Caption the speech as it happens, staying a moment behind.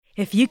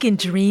If you can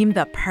dream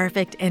the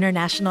perfect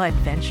international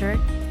adventure,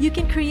 you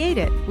can create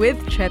it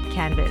with Trip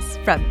Canvas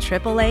from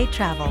AAA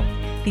Travel,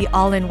 the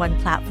all-in-one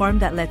platform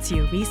that lets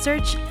you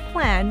research,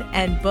 plan,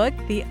 and book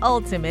the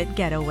ultimate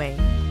getaway.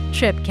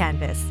 Trip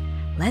Canvas.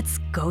 Let's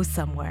go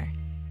somewhere.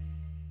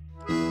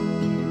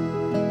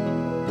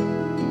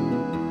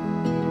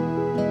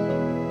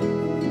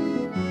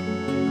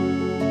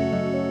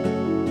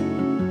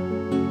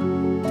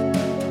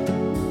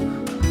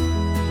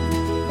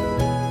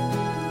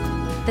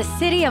 The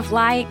city of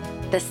light,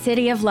 the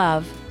city of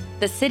love,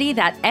 the city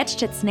that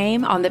etched its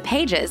name on the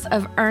pages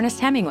of Ernest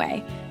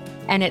Hemingway,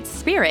 and its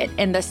spirit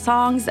in the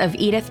songs of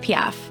Edith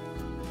Piaf.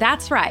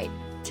 That's right.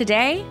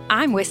 Today,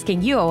 I'm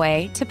whisking you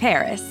away to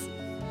Paris.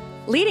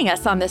 Leading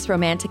us on this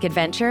romantic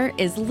adventure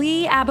is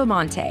Lee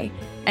Abamonte,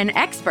 an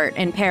expert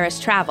in Paris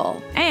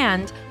travel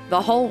and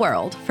the whole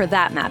world for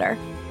that matter.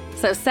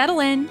 So settle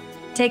in,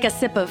 take a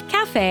sip of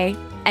café,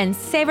 and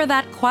savor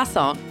that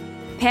croissant.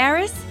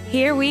 Paris,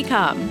 here we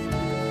come.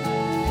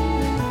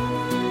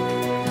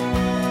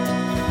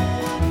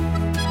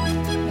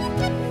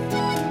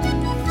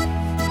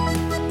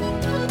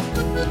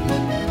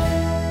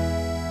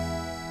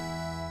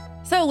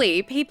 So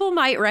Lee, people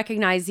might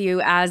recognize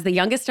you as the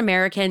youngest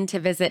American to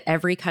visit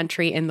every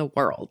country in the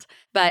world.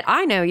 But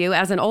I know you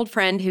as an old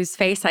friend whose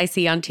face I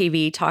see on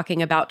TV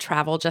talking about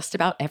travel just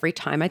about every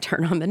time I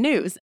turn on the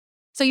news.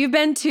 So you've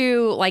been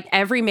to like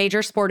every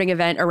major sporting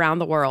event around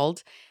the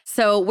world.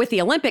 So with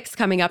the Olympics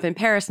coming up in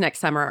Paris next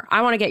summer,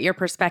 I want to get your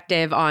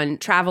perspective on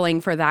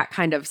traveling for that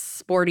kind of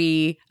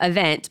sporty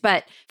event.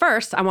 But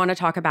first, I want to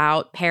talk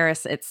about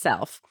Paris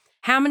itself.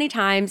 How many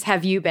times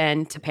have you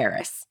been to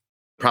Paris?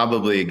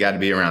 Probably got to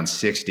be around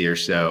 60 or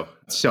so.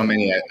 So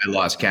many, I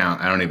lost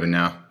count. I don't even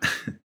know.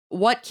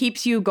 What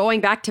keeps you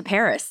going back to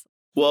Paris?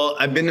 Well,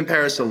 I've been to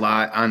Paris a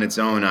lot on its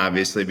own,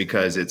 obviously,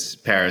 because it's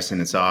Paris and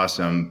it's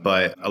awesome.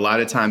 But a lot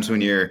of times when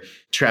you're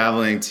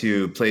traveling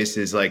to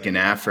places like in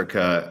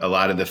Africa, a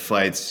lot of the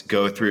flights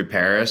go through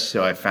Paris.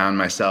 So I found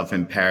myself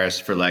in Paris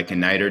for like a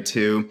night or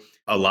two,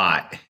 a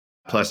lot.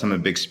 Plus, I'm a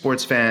big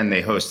sports fan.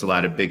 They host a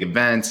lot of big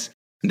events.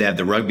 They have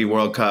the Rugby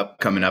World Cup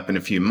coming up in a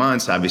few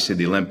months. Obviously,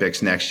 the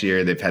Olympics next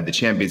year. They've had the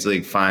Champions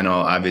League final,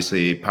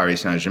 obviously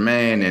Paris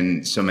Saint-Germain,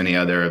 and so many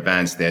other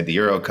events. They had the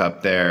Euro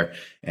Cup there,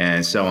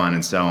 and so on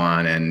and so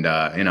on. And,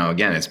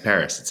 again, it's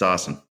Paris. It's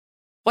awesome.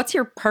 What's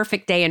your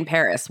perfect day in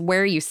Paris?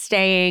 Where are you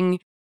staying?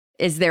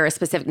 Is there a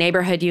specific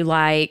neighborhood you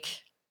like?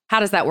 How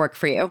does that work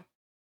for you?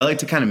 I like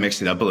to kind of mix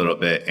it up a little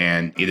bit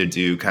and either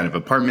do kind of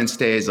apartment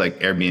stays, like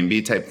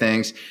Airbnb type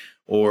things,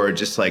 or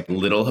just like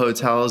little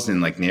hotels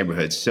in like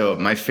neighborhoods. So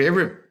my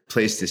favorite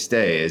place to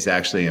stay is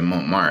actually in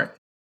Montmartre.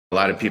 A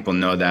lot of people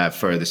know that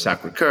for the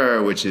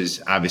Sacré-Cœur, which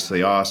is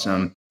obviously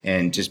awesome,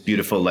 and just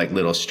beautiful like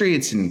little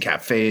streets and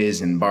cafes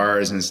and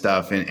bars and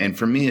stuff. And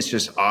for me, it's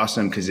just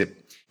awesome because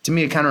to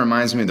me, it kind of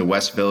reminds me of the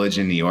West Village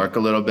in New York a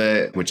little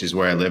bit, which is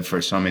where I lived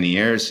for so many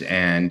years.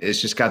 And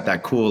it's just got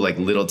that cool, like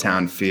little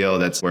town feel.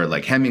 That's where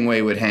like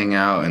Hemingway would hang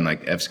out and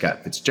like F.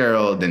 Scott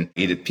Fitzgerald and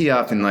Edith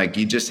Piaf. And like,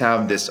 you just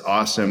have this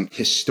awesome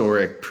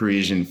historic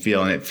Parisian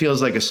feel. And it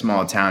feels like a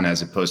small town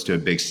as opposed to a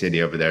big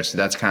city over there. So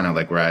that's kind of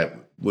like where I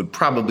would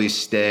probably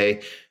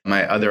stay.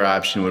 My other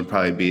option would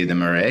probably be the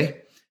Marais,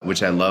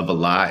 which I love a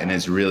lot and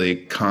has really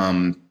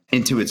come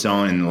into its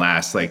own in the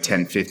last like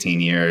 10, 15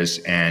 years.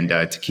 And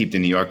to keep the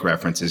New York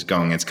references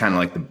going, it's kind of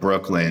like the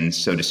Brooklyn,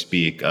 so to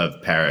speak, of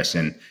Paris.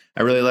 And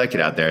I really like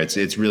it out there.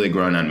 It's really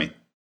grown on me.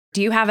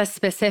 Do you have a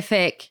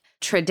specific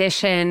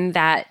tradition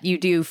that you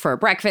do for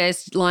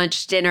breakfast,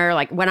 lunch, dinner?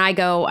 Like when I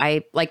go,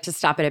 I like to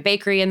stop at a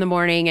bakery in the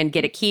morning and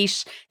get a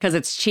quiche because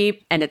it's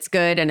cheap and it's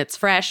good and it's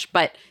fresh.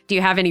 But do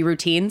you have any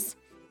routines?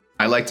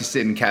 I like to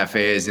sit in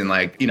cafes and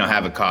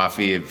have a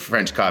coffee.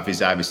 French coffee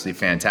is obviously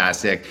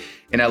fantastic.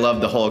 And I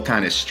love the whole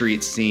kind of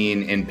street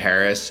scene in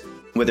Paris,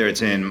 whether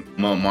it's in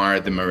Montmartre,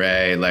 the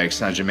Marais, like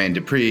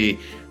Saint-Germain-des-Prés,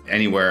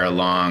 anywhere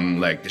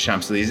along like the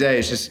Champs-Élysées.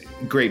 It's just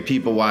great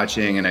people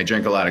watching, and I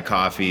drink a lot of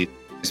coffee,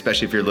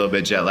 especially if you're a little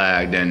bit jet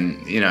lagged.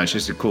 And, it's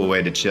just a cool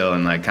way to chill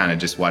and like kind of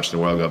just watch the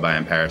world go by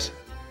in Paris.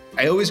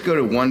 I always go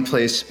to one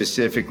place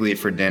specifically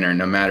for dinner,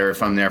 no matter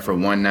if I'm there for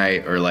one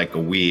night or like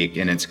a week,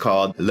 and it's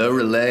called Le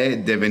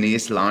Relais de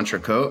Venise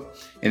l'Entrecôte.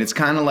 And it's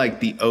kind of like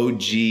the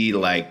OG,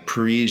 like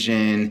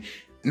Parisian,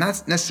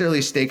 not necessarily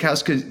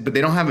steakhouse, but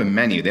they don't have a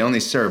menu. They only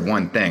serve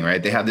one thing,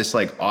 right? They have this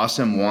like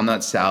awesome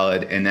walnut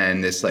salad and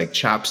then this like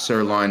chopped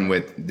sirloin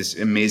with this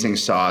amazing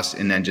sauce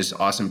and then just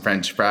awesome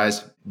French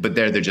fries, but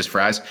they're just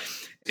fries.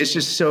 It's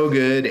just so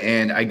good,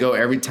 and I go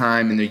every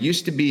time. And there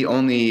used to be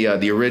only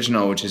the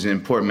original, which is in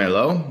Port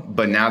Malo,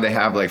 but now they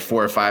have like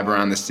 4 or 5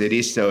 around the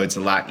city, so it's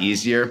a lot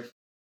easier.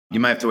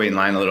 You might have to wait in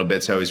line a little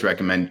bit, so I always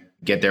recommend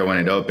get there when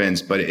it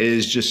opens, but it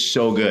is just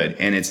so good,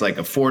 and it's like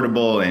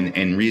affordable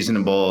and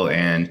reasonable,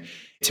 and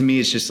to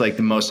me, it's just like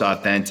the most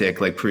authentic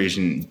like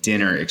Parisian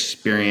dinner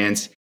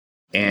experience.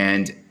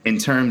 And in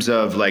terms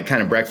of like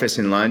kind of breakfast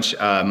and lunch,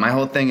 my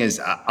whole thing is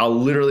I'll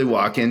literally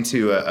walk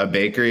into a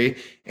bakery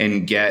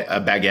and get a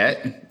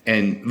baguette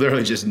and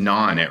literally just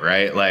gnaw on it,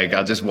 right? Like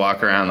I'll just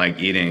walk around like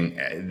eating.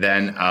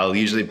 Then I'll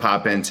usually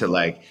pop into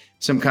like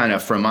some kind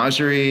of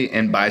fromagerie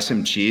and buy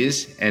some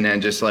cheese, and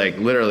then just like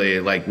literally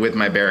like with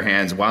my bare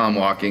hands while I'm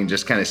walking,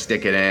 just kind of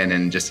stick it in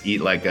and just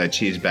eat like a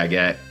cheese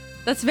baguette.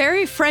 That's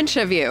very French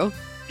of you.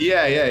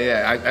 Yeah.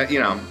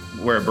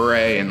 I wear a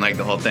beret and like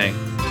the whole thing.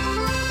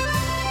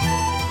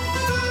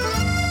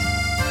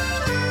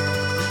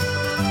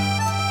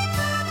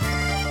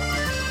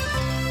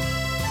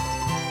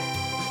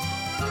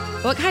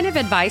 What kind of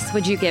advice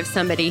would you give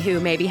somebody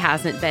who maybe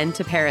hasn't been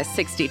to Paris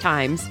 60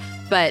 times,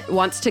 but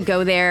wants to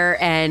go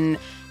there and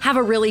have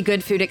a really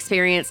good food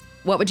experience?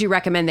 What would you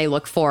recommend they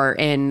look for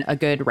in a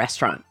good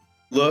restaurant?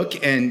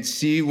 Look and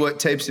see what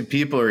types of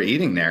people are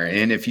eating there.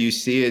 And if you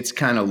see it's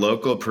kind of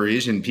local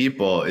Parisian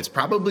people, it's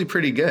probably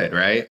pretty good,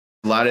 right?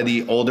 A lot of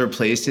the older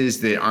places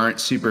that aren't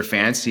super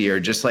fancy are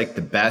just like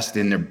the best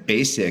and they're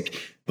basic.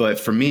 But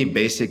for me,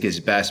 basic is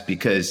best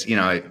because,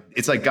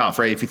 it's like golf,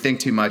 right? If you think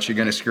too much, you're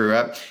going to screw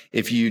up.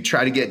 If you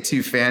try to get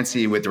too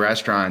fancy with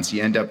restaurants,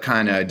 you end up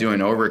kind of doing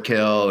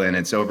overkill and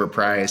it's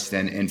overpriced.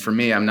 And for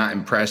me, I'm not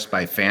impressed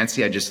by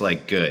fancy. I just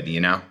like good,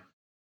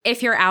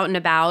 If you're out and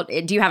about,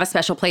 do you have a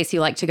special place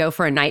you like to go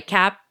for a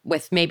nightcap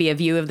with maybe a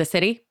view of the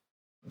city?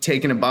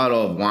 Taking a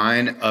bottle of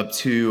wine up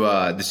to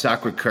the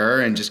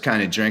Sacré-Cœur and just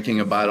kind of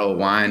drinking a bottle of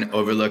wine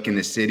overlooking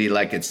the city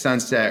like it's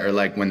sunset or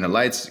like when the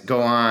lights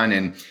go on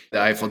and the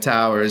Eiffel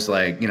Tower is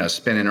like,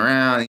 spinning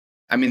around.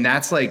 I mean,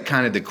 that's like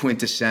kind of the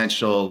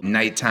quintessential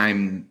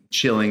nighttime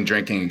chilling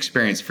drinking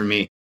experience for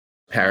me.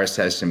 Paris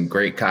has some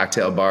great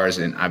cocktail bars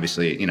and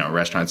obviously,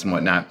 restaurants and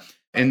whatnot.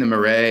 In the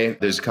Marais,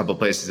 there's a couple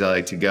places I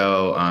like to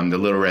go. The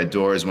Little Red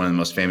Door is one of the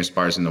most famous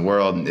bars in the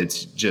world.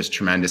 It's just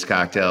tremendous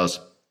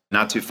cocktails.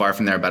 Not too far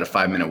from there, about a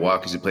 5-minute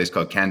walk, is a place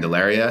called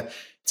Candelaria.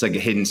 It's like a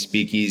hidden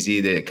speakeasy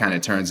that kind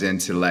of turns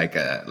into like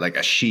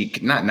a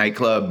chic, not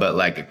nightclub, but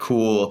like a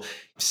cool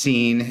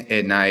scene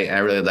at night. I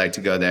really like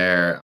to go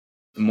there.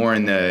 More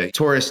in the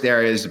tourist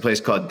areas, a place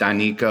called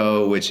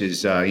Danico, which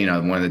is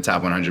one of the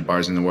top 100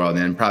 bars in the world.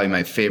 And probably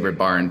my favorite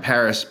bar in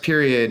Paris,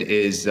 period,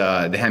 is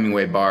the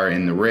Hemingway bar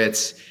in the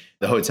Ritz,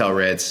 the Hotel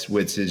Ritz,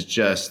 which is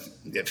just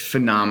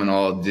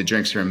phenomenal. The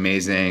drinks are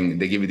amazing.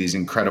 They give you these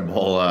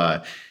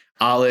incredible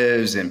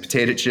olives and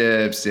potato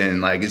chips,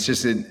 and like it's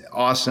just an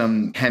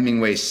awesome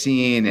Hemingway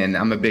scene. And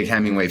I'm a big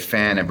Hemingway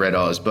fan. I've read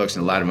all his books,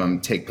 and a lot of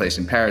them take place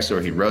in Paris,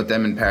 or he wrote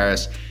them in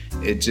Paris.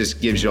 It just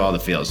gives you all the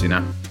feels,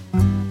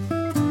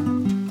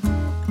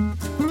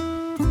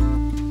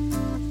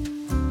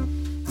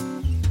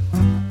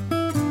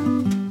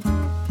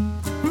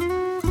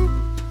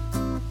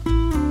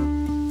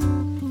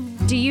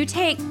 Do you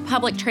take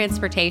public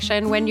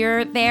transportation when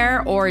you're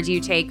there, or do you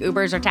take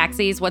Ubers or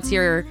taxis? What's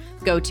your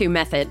go-to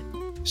method?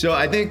 So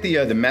I think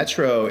the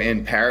metro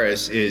in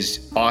Paris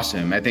is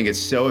awesome. I think it's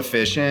so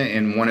efficient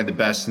and one of the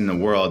best in the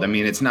world. I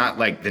mean, it's not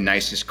like the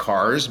nicest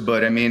cars,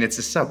 but I mean, it's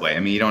a subway. I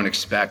mean, you don't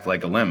expect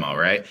like a limo,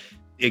 right?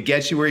 It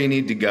gets you where you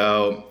need to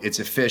go. It's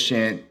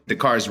efficient. The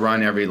cars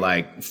run every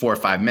like 4 or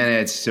 5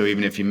 minutes. So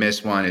even if you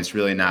miss one, it's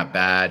really not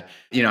bad.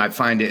 I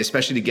find it,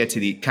 especially to get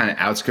to the kind of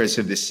outskirts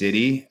of the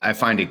city, I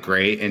find it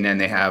great. And then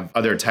they have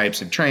other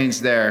types of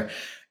trains there.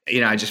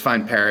 I just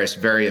find Paris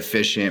very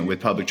efficient with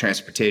public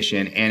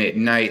transportation. And at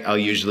night, I'll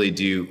usually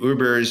do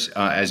Ubers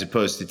as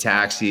opposed to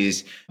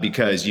taxis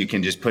because you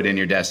can just put in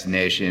your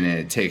destination and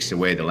it takes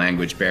away the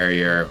language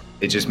barrier.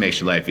 It just makes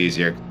your life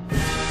easier.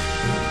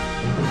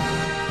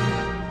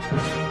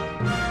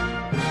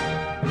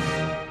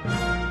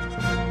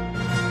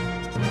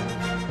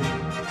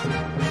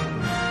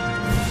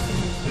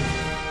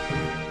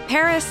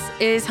 Paris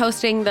is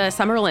hosting the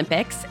Summer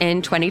Olympics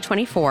in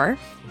 2024.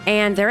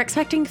 And they're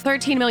expecting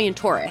 13 million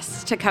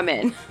tourists to come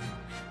in.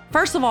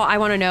 First of all, I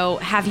want to know,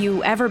 have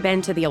you ever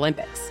been to the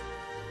Olympics?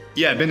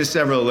 Yeah, I've been to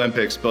several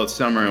Olympics, both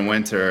summer and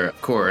winter,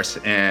 of course.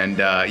 And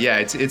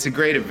it's a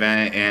great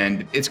event.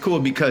 And it's cool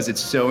because it's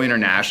so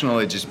international.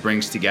 It just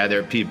brings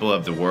together people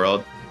of the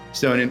world.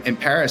 So in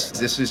Paris,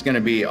 this is going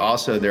to be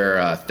also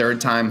their third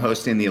time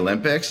hosting the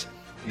Olympics.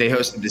 They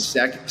hosted the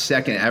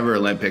second ever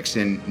Olympics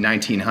in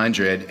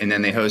 1900, and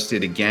then they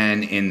hosted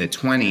again in the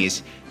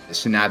 20s.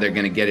 So now they're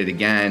going to get it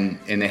again,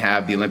 and they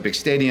have the Olympic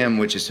Stadium,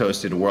 which has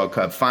hosted a World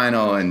Cup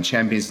final and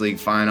Champions League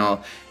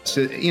final.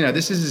 So,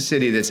 this is a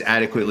city that's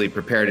adequately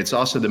prepared. It's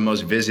also the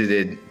most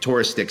visited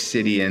touristic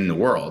city in the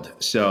world.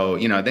 So,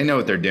 they know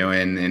what they're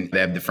doing, and they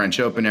have the French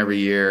Open every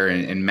year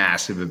and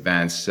massive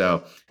events.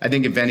 So I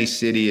think if any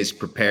city is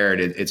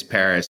prepared, it's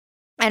Paris.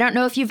 I don't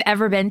know if you've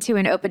ever been to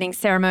an opening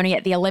ceremony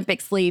at the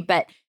Olympics, Lee,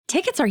 but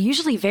tickets are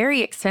usually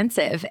very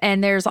expensive,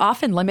 and there's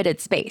often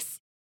limited space.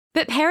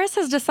 But Paris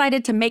has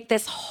decided to make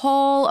this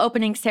whole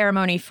opening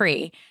ceremony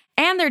free,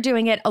 and they're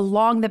doing it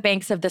along the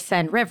banks of the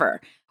Seine River,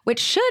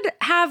 which should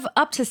have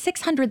up to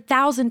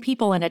 600,000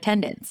 people in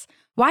attendance.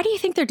 Why do you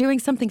think they're doing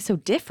something so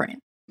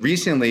different?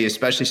 Recently,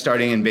 especially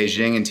starting in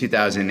Beijing in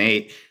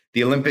 2008,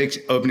 the Olympics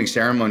opening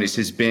ceremonies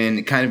has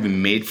been kind of a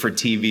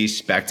made-for-TV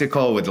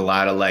spectacle with a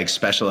lot of like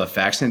special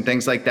effects and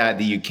things like that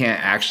you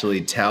can't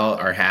actually tell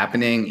are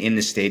happening in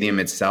the stadium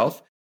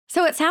itself.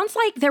 So it sounds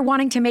like they're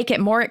wanting to make it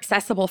more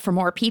accessible for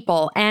more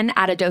people and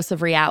add a dose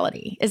of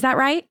reality. Is that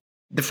right?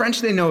 The French,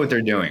 they know what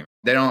they're doing.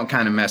 They don't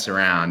kind of mess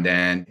around,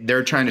 and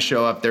they're trying to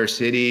show up their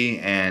city,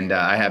 and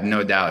I have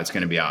no doubt it's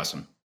going to be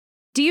awesome.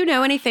 Do you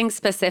know anything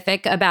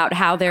specific about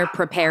how they're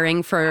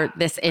preparing for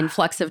this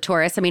influx of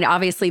tourists? I mean,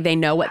 obviously they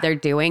know what they're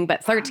doing,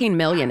 but 13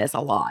 million is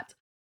a lot.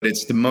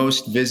 It's the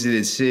most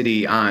visited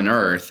city on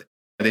earth.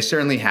 They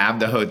certainly have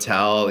the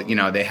hotel,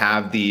 they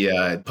have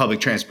the public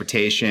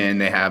transportation,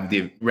 they have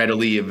the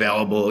readily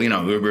available,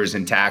 Ubers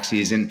and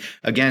taxis. And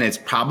again, it's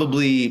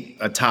probably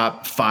a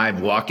top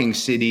 5 walking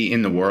city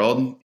in the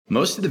world.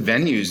 Most of the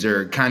venues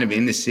are kind of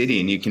in the city,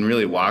 and you can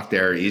really walk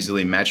there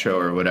easily, metro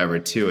or whatever,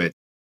 to it.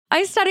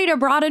 I studied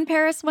abroad in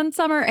Paris one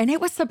summer, and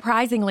it was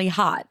surprisingly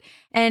hot.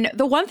 And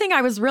the one thing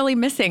I was really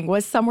missing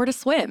was somewhere to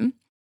swim.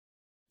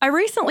 I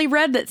recently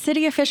read that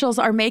city officials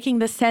are making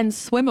the Seine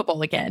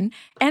swimmable again,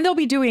 and they'll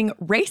be doing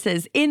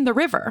races in the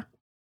river.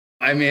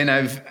 I mean,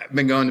 I've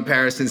been going to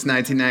Paris since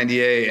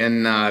 1998,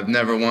 and I've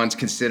never once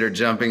considered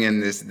jumping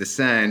in the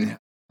Seine.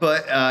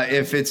 But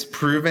if it's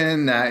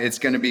proven that it's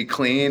going to be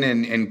clean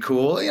and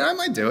cool, I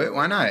might do it.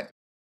 Why not?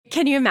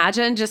 Can you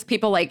imagine just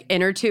people like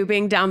inner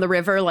tubing down the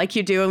river like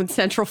you do in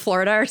Central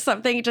Florida or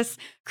something, just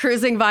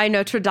cruising by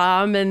Notre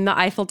Dame and the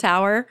Eiffel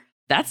Tower?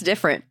 That's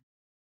different.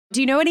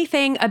 Do you know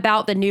anything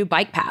about the new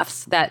bike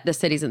paths that the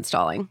city's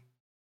installing?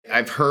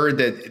 I've heard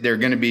that they're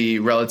going to be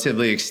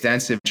relatively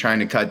extensive, trying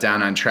to cut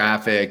down on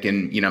traffic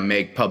and,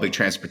 make public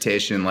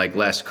transportation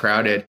less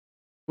crowded.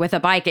 With a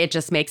bike, it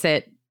just makes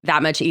it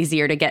that much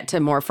easier to get to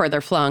more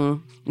further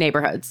flung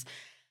neighborhoods.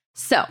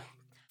 So,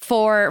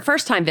 for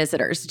first-time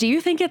visitors, do you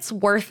think it's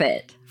worth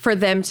it for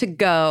them to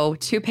go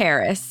to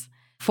Paris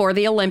for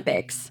the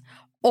Olympics?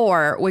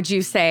 Or would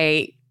you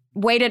say,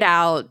 wait it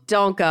out,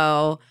 don't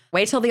go,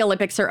 wait till the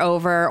Olympics are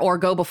over, or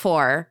go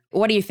before?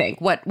 What do you think?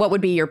 What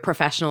would be your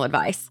professional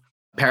advice?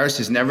 Paris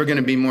is never going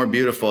to be more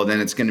beautiful than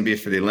it's going to be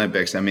for the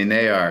Olympics. I mean,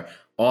 they are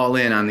all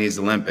in on these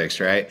Olympics,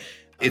 right?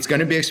 It's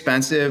going to be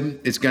expensive.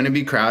 It's going to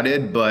be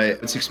crowded,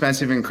 but it's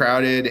expensive and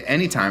crowded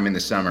anytime in the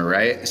summer,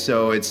 right?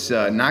 So it's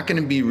not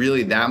going to be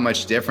really that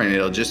much different.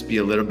 It'll just be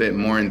a little bit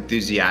more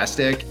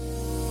enthusiastic.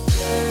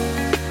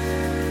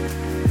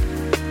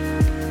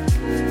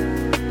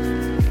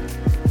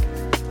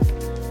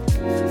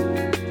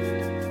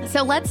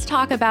 So let's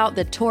talk about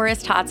the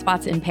tourist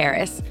hotspots in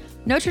Paris.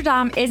 Notre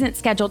Dame isn't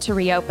scheduled to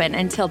reopen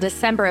until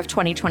December of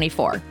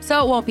 2024,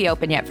 so it won't be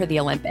open yet for the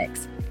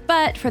Olympics.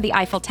 But for the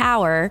Eiffel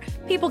Tower,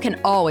 people can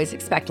always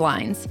expect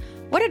lines.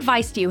 What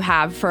advice do you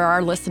have for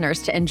our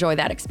listeners to enjoy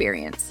that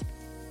experience?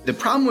 The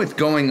problem with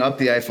going up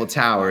the Eiffel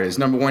Tower is,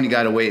 number one, you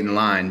got to wait in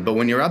line. But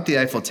when you're up the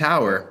Eiffel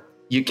Tower,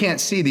 you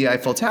can't see the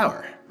Eiffel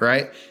Tower,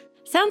 right?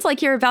 Sounds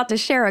like you're about to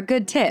share a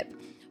good tip.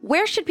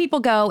 Where should people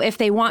go if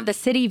they want the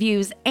city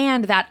views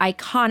and that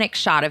iconic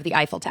shot of the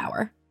Eiffel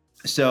Tower?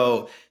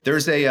 So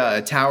there's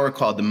a tower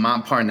called the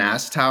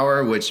Montparnasse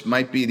Tower, which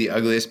might be the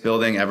ugliest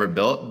building ever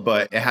built,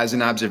 but it has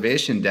an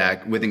observation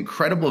deck with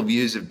incredible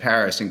views of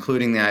Paris,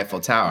 including the Eiffel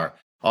Tower.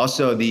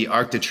 Also, the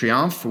Arc de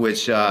Triomphe,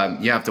 which you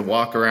have to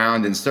walk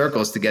around in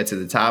circles to get to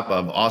the top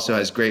of, also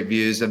has great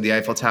views of the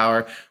Eiffel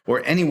Tower.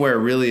 Or anywhere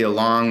really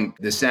along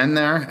the Seine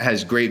there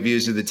has great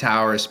views of the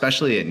tower,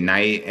 especially at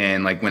night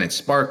and when it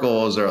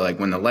sparkles or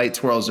when the light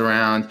twirls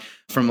around.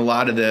 From a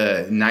lot of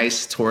the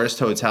nice tourist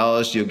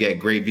hotels, you'll get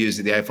great views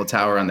of the Eiffel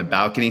Tower on the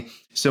balcony.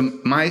 So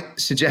my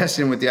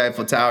suggestion with the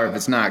Eiffel Tower, if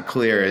it's not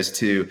clear, is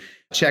to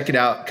check it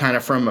out kind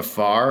of from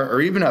afar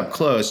or even up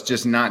close,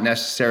 just not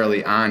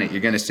necessarily on it.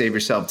 You're going to save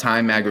yourself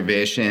time,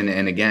 aggravation,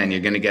 and again,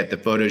 you're going to get the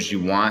photos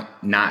you want,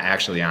 not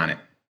actually on it.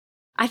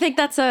 I think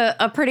that's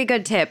a pretty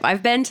good tip.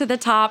 I've been to the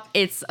top.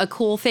 It's a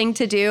cool thing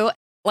to do.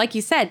 Like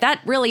you said,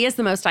 that really is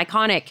the most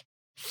iconic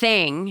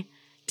thing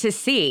to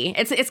see.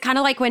 It's kind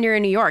of like when you're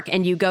in New York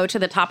and you go to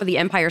the top of the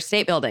Empire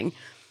State Building,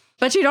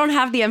 but you don't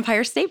have the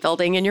Empire State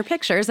Building in your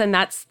pictures, and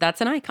that's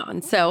an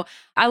icon. So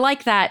I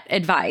like that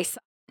advice.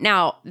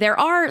 Now, there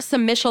are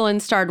some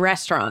Michelin-starred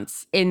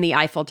restaurants in the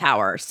Eiffel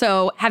Tower.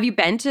 So have you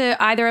been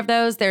to either of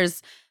those?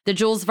 There's the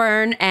Jules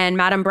Verne and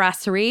Madame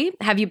Brasserie.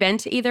 Have you been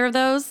to either of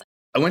those?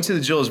 I went to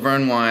the Jules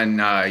Verne one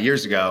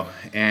years ago,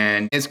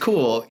 and it's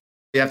cool.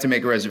 You have to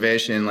make a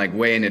reservation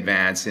way in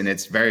advance, and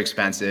it's very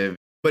expensive.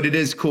 But it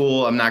is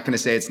cool. I'm not going to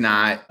say it's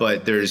not,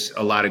 but there's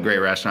a lot of great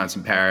restaurants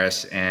in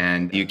Paris,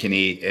 and you can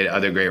eat at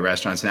other great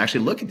restaurants and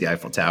actually look at the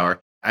Eiffel Tower.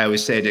 I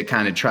always say to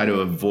kind of try to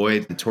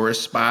avoid the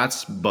tourist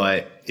spots,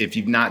 but if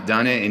you've not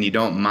done it and you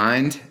don't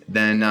mind,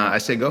 then I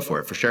say go for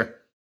it for sure.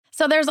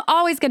 So there's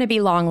always going to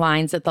be long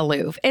lines at the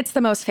Louvre. It's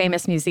the most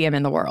famous museum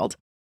in the world.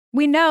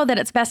 We know that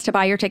it's best to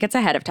buy your tickets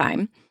ahead of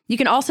time. You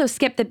can also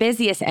skip the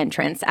busiest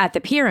entrance at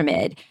the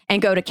Pyramid and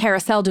go to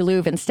Carousel du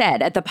Louvre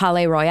instead at the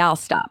Palais Royal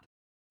stop.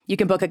 You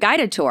can book a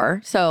guided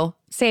tour, so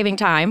saving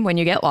time when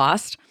you get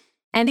lost.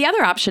 And the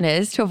other option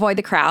is to avoid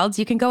the crowds.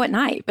 You can go at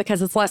night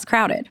because it's less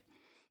crowded.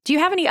 Do you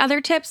have any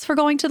other tips for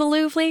going to the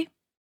Louvre, Lee?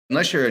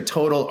 Unless you're a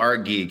total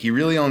art geek, you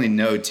really only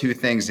know 2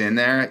 things in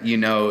there. You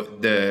know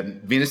the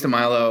Venus de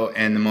Milo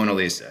and the Mona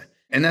Lisa.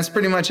 And that's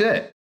pretty much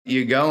it.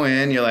 You go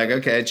in, you're like,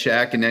 okay,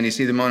 check. And then you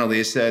see the Mona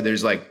Lisa.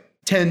 There's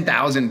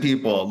 10,000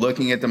 people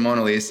looking at the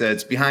Mona Lisa.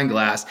 It's behind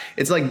glass.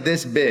 It's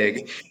this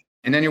big.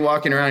 And then you're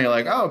walking around, you're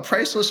like, oh,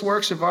 priceless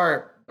works of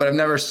art, but I've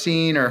never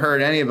seen or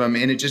heard any of them.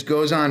 And it just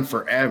goes on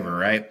forever,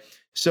 right?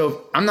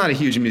 So I'm not a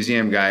huge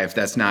museum guy, if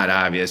that's not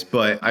obvious,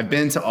 but I've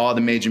been to all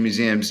the major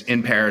museums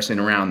in Paris and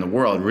around the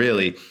world,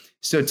 really.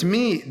 So to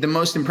me, the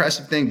most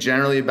impressive thing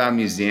generally about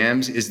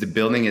museums is the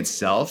building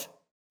itself.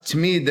 To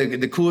me,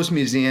 the coolest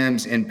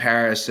museums in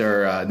Paris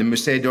are the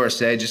Musée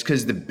d'Orsay, just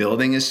because the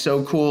building is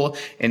so cool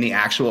and the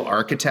actual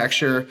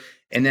architecture.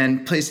 And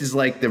then places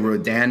like the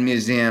Rodin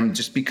Museum,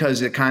 just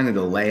because of kind of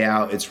the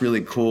layout, it's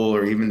really cool,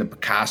 or even the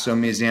Picasso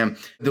Museum.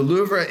 The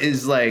Louvre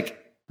is like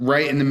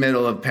right in the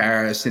middle of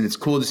Paris, and it's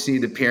cool to see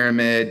the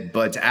pyramid,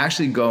 but to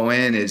actually go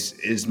in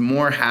is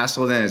more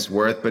hassle than it's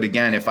worth. But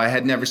again, if I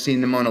had never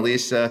seen the Mona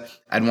Lisa,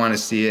 I'd want to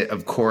see it,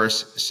 of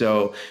course.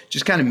 So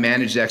just kind of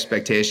manage the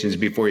expectations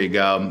before you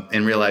go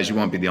and realize you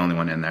won't be the only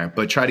one in there.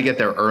 But try to get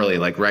there early,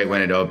 like right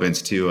when it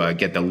opens, to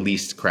get the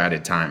least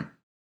crowded time.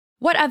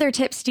 What other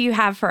tips do you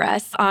have for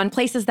us on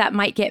places that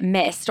might get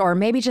missed or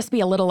maybe just be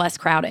a little less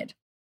crowded?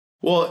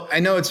 Well, I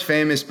know it's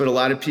famous, but a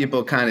lot of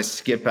people kind of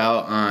skip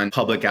out on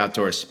public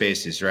outdoor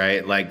spaces,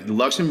 right? Like the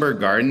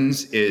Luxembourg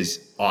Gardens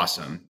is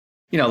awesome.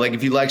 You know, like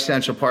if you like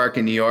Central Park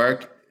in New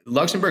York,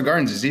 Luxembourg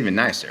Gardens is even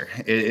nicer.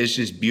 It's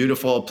just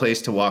beautiful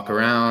place to walk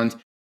around.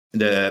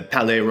 The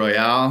Palais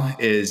Royal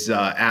is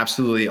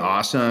absolutely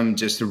awesome.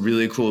 Just a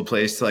really cool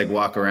place to like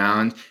walk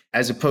around,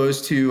 as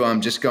opposed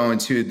to just going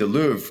to the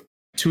Louvre.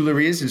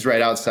 Tuileries is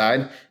right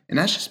outside, and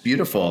that's just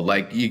beautiful.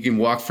 Like you can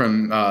walk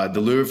from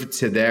the Louvre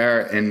to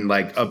there, and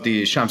like up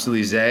the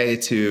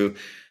Champs-Élysées to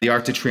the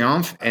Arc de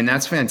Triomphe, and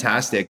that's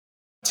fantastic.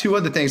 Two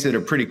other things that are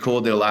pretty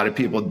cool that a lot of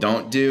people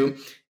don't do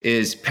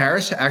is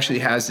Paris actually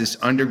has this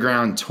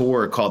underground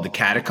tour called the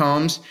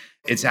Catacombs.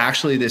 It's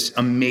actually this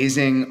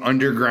amazing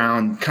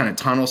underground kind of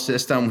tunnel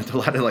system with a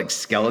lot of like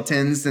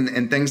skeletons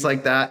and things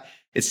like that.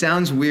 It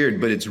sounds weird,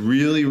 but it's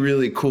really,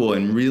 really cool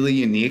and really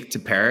unique to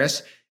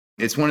Paris.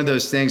 It's one of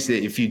those things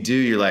that if you do,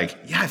 you're like,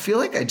 yeah, I feel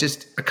like I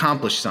just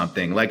accomplished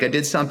something. Like I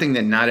did something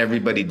that not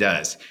everybody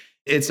does.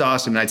 It's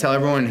awesome. And I tell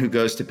everyone who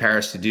goes to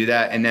Paris to do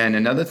that. And then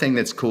another thing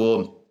that's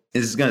cool,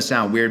 this is going to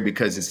sound weird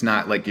because it's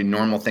not like your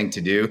normal thing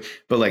to do,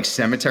 but like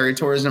cemetery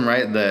tourism,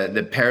 right?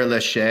 The Père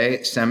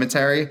Lachaise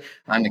Cemetery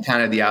on the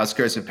kind of the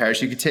outskirts of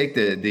Paris. You could take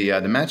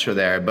the metro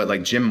there, but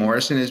like Jim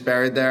Morrison is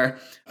buried there.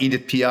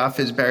 Edith Piaf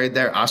is buried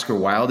there. Oscar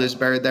Wilde is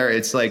buried there.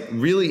 It's like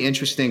really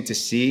interesting to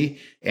see.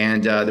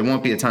 And there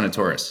won't be a ton of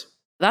tourists.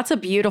 That's a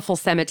beautiful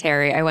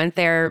cemetery. I went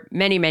there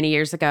many, many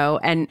years ago.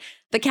 And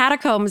the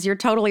catacombs, you're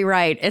totally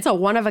right. It's a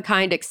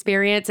one-of-a-kind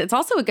experience. It's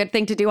also a good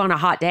thing to do on a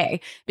hot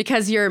day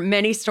because you're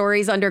many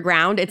stories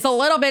underground. It's a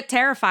little bit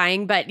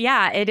terrifying, but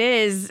yeah, it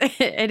is.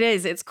 It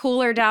is. It's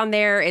cooler down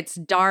there. It's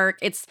dark.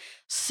 It's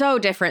so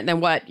different than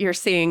what you're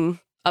seeing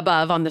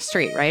above on the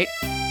street, right?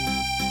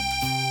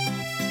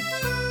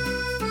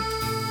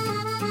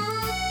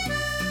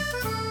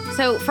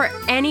 So for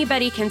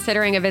anybody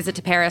considering a visit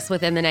to Paris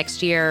within the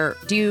next year,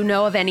 do you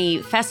know of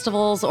any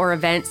festivals or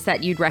events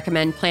that you'd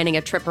recommend planning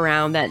a trip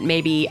around that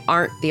maybe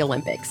aren't the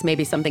Olympics?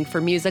 Maybe something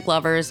for music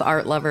lovers,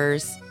 art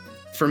lovers?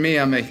 For me,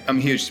 I'm a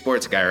huge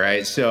sports guy,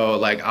 right? So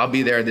like I'll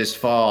be there this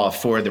fall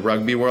for the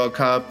Rugby World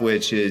Cup,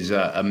 which is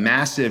a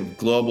massive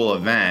global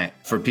event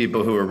for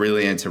people who are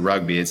really into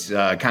rugby. It's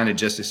kind of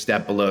just a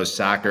step below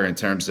soccer in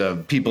terms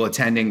of people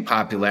attending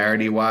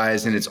popularity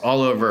wise. And it's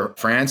all over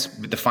France.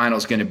 But the final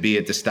is going to be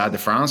at the Stade de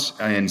France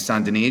in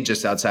Saint-Denis,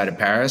 just outside of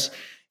Paris.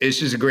 It's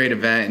just a great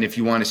event. And if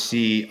you want to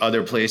see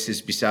other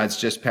places besides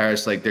just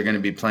Paris, like they're going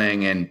to be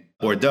playing in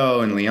Bordeaux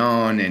and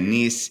Lyon and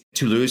Nice,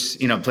 Toulouse,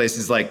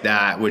 places like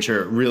that, which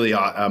are really,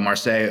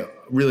 Marseille,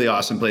 really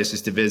awesome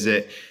places to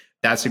visit.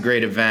 That's a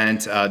great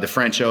event. The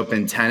French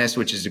Open tennis,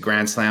 which is a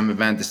Grand Slam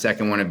event, the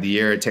second one of the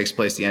year. It takes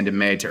place the end of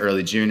May to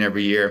early June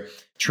every year.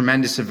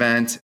 Tremendous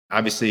event.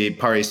 Obviously,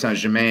 Paris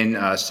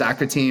Saint-Germain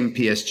soccer team,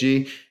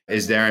 PSG,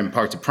 is there in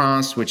Parc des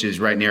Princes, which is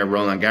right near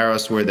Roland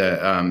Garros, where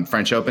the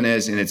French Open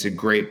is. And it's a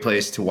great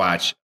place to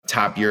watch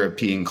top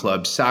European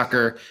club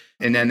soccer.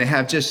 And then they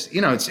have just,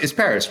 it's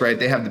Paris, right?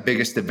 They have the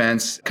biggest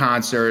events,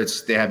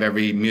 concerts. They have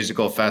every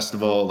musical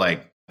festival,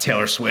 like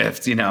Taylor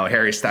Swift,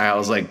 Harry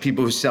Styles, like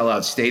people who sell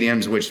out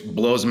stadiums, which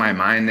blows my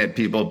mind that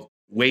people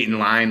wait in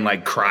line,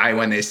 like cry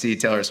when they see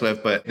Taylor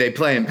Swift, but they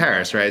play in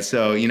Paris, right?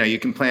 So, you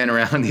can plan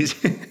around these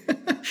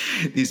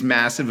these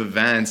massive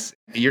events.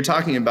 You're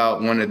talking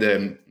about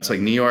it's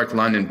like New York,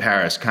 London,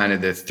 Paris, kind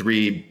of the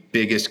three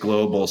biggest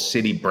global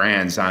city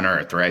brands on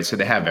earth, right? So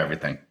they have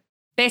everything.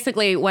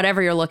 Basically,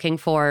 whatever you're looking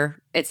for,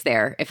 it's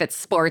there. If it's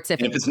sports, if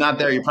it's not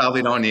there, you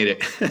probably don't need it.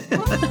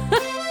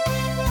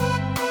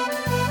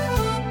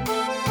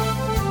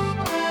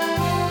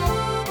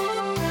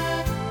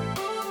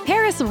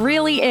 Paris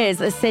really is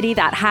a city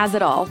that has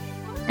it all.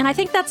 And I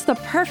think that's the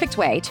perfect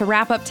way to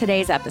wrap up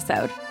today's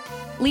episode.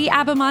 Lee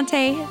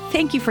Abamonte,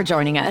 thank you for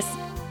joining us.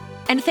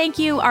 And thank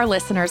you, our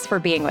listeners, for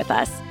being with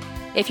us.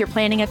 If you're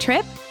planning a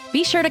trip,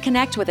 be sure to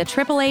connect with a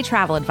AAA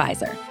travel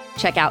advisor.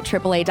 Check out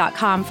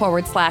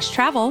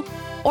AAA.com/travel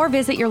or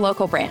visit your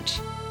local branch.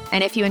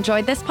 And if you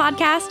enjoyed this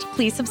podcast,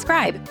 please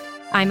subscribe.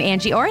 I'm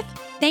Angie Orth.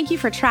 Thank you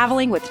for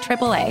traveling with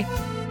AAA.